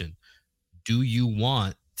position. Do you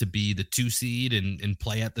want to be the 2 seed and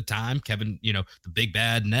play at the time? Kevin, the big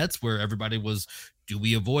bad Nets, where everybody was, do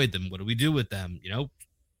we avoid them? What do we do with them?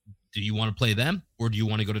 Do you want to play them, or do you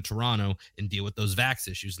want to go to Toronto and deal with those vax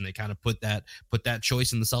issues? And they kind of put that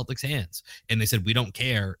choice in the Celtics' hands. And they said, we don't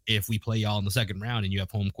care if we play y'all in the second round and you have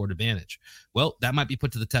home court advantage. Well, that might be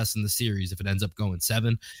put to the test in the series if it ends up going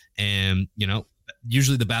 7. And,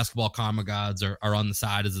 usually the basketball Karma Gods are on the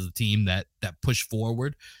side as a team that push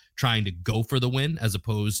forward, trying to go for the win, as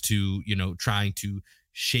opposed to, trying to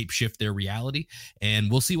shape shift their reality.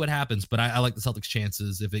 And we'll see what happens. But I like the Celtics'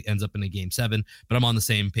 chances if it ends up in a game 7. But I'm on the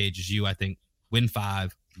same page as you. I think win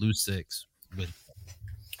 5, lose 6, win.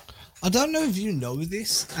 I don't know if you know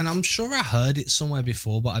this, and I'm sure I heard it somewhere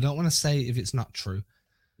before, but I don't want to say if it's not true.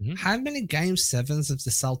 Mm-hmm. How many game 7s have the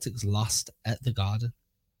Celtics lost at the Garden?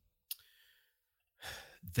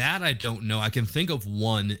 That I don't know. I can think of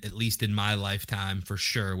one, at least in my lifetime for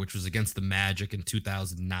sure, which was against the Magic in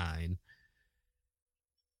 2009.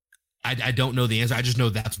 I don't know the answer. I just know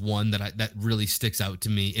that's one that really sticks out to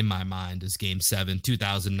me in my mind as game 7,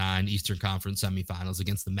 2009 Eastern Conference semifinals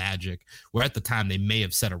against the Magic, where at the time they may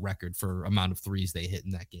have set a record for amount of threes they hit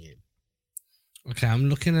in that game. Okay, I'm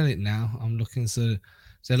looking at it now. So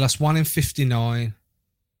they lost 1 in 59.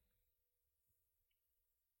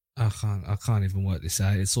 I can't even work this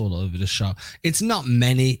out. It's all over the shop. It's not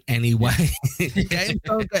many anyway. Games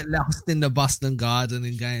don't get lost in the Boston Garden,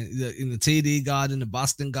 in the TD Garden, the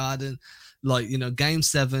Boston Garden. Game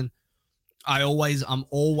 7. I'm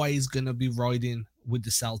always gonna be riding with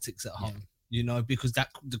the Celtics at home. Because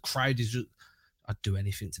the crowd is just. I'd do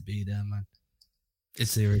anything to be there, man.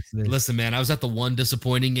 Seriously. Listen, man, I was at the one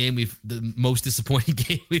disappointing game the most disappointing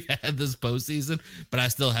game we've had this postseason, but I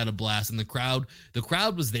still had a blast. And the crowd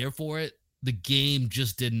was there for it. The game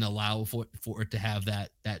just didn't allow for it to have that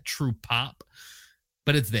true pop,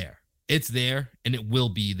 but it's there. It's there, and it will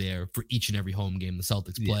be there for each and every home game the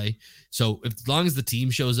Celtics play. So as long as the team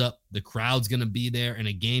shows up, the crowd's going to be there. And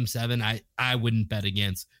a game 7, I wouldn't bet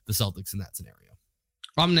against the Celtics in that scenario.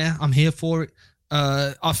 I'm there. I'm here for it.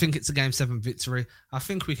 I think it's a game 7 victory. I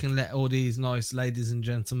think we can let all these nice ladies and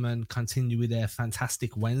gentlemen continue with their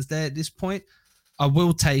fantastic Wednesday at this point. I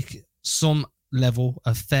will take some level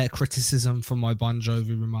of fair criticism for my Bon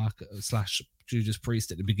Jovi remark / Judas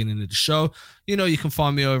Priest at the beginning of the show. You can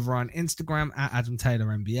find me over on Instagram at Adam Taylor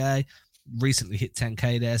NBA. Recently hit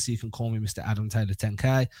 10K there, so you can call me Mr. Adam Taylor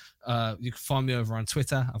 10K. You can find me over on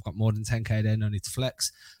Twitter. I've got more than 10K there, no need to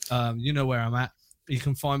flex. You know where I'm at. You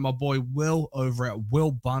can find my boy Will over at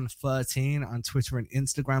WillBun13 on Twitter and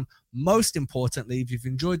Instagram. Most importantly, if you've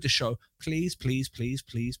enjoyed the show, please, please, please,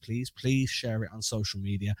 please, please, please share it on social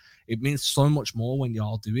media. It means so much more when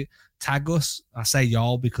y'all do it. Tag us. I say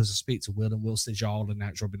y'all because I speak to Will, and Will says y'all, and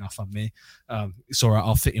that's rubbing off on me. It's all right.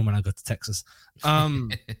 I'll fit in when I go to Texas.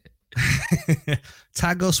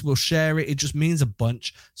 Tag us, we'll share it. It just means a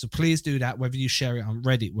bunch. So please do that, whether you share it on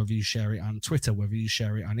Reddit, whether you share it on Twitter, whether you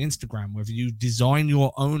share it on Instagram, whether you design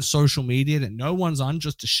your own social media that no one's on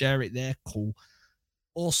just to share it there. Cool.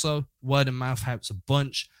 Also, word of mouth helps a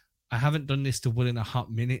bunch. I haven't done this to Will in a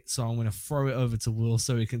hot minute, so I'm going to throw it over to Will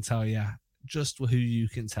so he can tell you just who you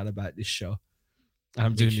can tell about this show. And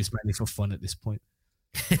I'm doing this mainly for fun at this point.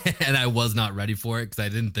 And I was not ready for it because I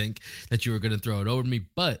didn't think that you were going to throw it over to me.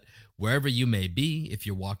 But wherever you may be, if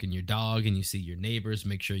you're walking your dog and you see your neighbors,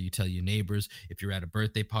 make sure you tell your neighbors. If you're at a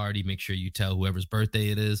birthday party, make sure you tell whoever's birthday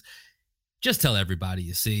it is. Just tell everybody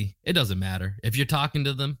you see. It doesn't matter. If you're talking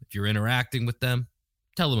to them, if you're interacting with them,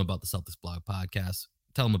 tell them about the Celtics Blog podcast.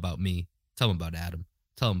 Tell them about me. Tell them about Adam.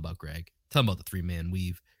 Tell them about Greg. Tell them about the 3-Man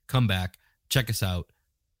Weave. Come back. Check us out.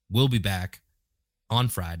 We'll be back on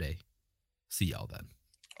Friday. See y'all then.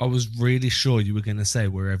 I was really sure you were going to say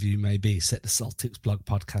wherever you may be, set the Celtics Blog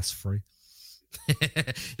podcast free.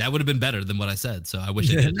 That would have been better than what I said. So I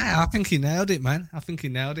wish I did. I think he nailed it, man. I think he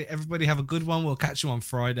nailed it. Everybody have a good one. We'll catch you on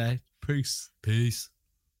Friday. Peace.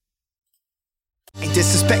 Ain't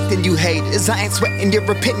disrespecting you haters, I ain't sweating your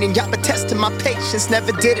opinion. Y'all been testing my patience,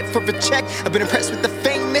 never did it for a check. I've been impressed with the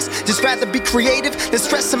famous, just rather be creative than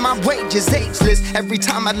stressing my wages. Ageless, every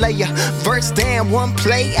time I lay a verse down, one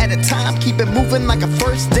play at a time, keep it moving like a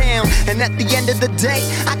first down. And at the end of the day,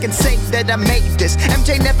 I can say that I made this.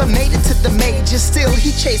 MJ never made it to the majors, still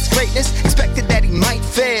he chased greatness, expected that he might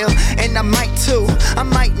fail, and I might too. I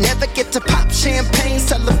might never get to pop champagne,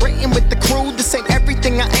 celebrating with the crew. This ain't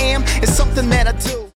everything I am, it's something that I do.